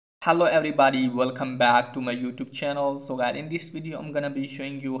Hello everybody, welcome back to my YouTube channel. So guys, in this video I'm gonna be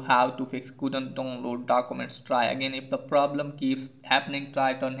showing you how to fix couldn't download documents. Try again. If the problem keeps happening,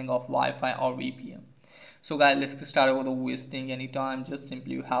 try turning off Wi-Fi or VPN. So guys, let's get started without wasting any time. Just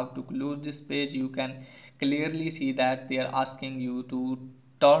simply you have to close this page. You can clearly see that they are asking you to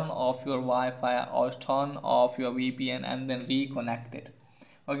turn off your Wi-Fi or turn off your VPN and then reconnect it.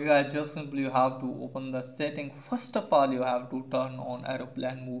 Okay guys, just simply you have to open the setting. First of all, you have to turn on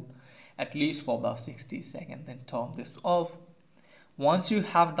aeroplane mode at least for about 60 seconds, then turn this off. Once you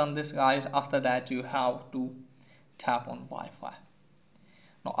have done this guys, after that you have to tap on Wi-Fi.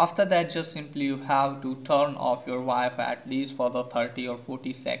 Now after that, just simply you have to turn off your Wi-Fi at least for the 30 or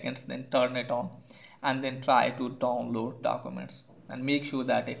 40 seconds, then turn it on and then try to download documents and make sure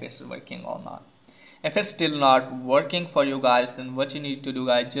that if it's working or not. If it's still not working for you guys, then what you need to do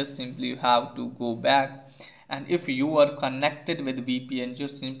guys, just simply you have to go back, and if you are connected with VPN,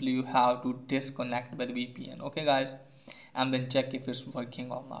 just simply you have to disconnect with VPN. Okay guys, and then check if it's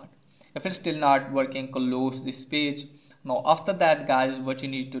working or not. If it's still not working, close this page. Now after that guys, what you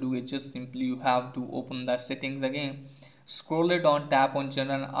need to do is just simply you have to open the settings again, scroll it down, tap on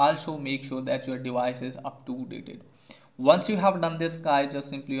general, and also make sure that your device is up to date. Once you have done this guys, just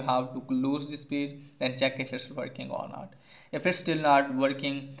simply you have to close this page, then check if it's working or not. If it's still not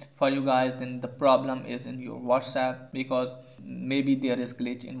working for you guys, then the problem is in your WhatsApp, because maybe there is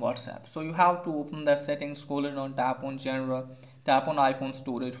glitch in WhatsApp. So you have to open the settings, scroll it on, tap on general, tap on iPhone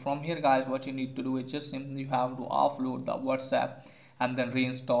storage. From here guys, what you need to do is just simply you have to offload the WhatsApp and then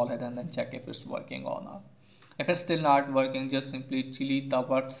reinstall it and then check if it's working or not. If it's still not working, just simply delete the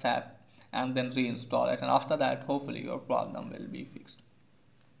WhatsApp and then reinstall it, and after that hopefully your problem will be fixed.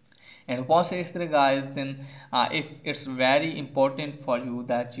 And once it's there guys, then if it's very important for you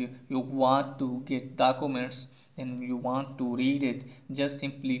that you want to get documents, then you want to read it, just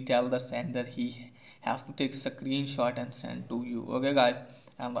simply tell the sender he has to take a screenshot and send to you. Okay guys,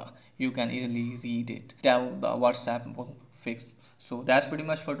 and you can easily read it, tell the WhatsApp will fix. So that's pretty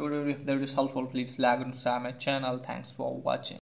much for today. If that is helpful, please like and subscribe my channel. Thanks for watching.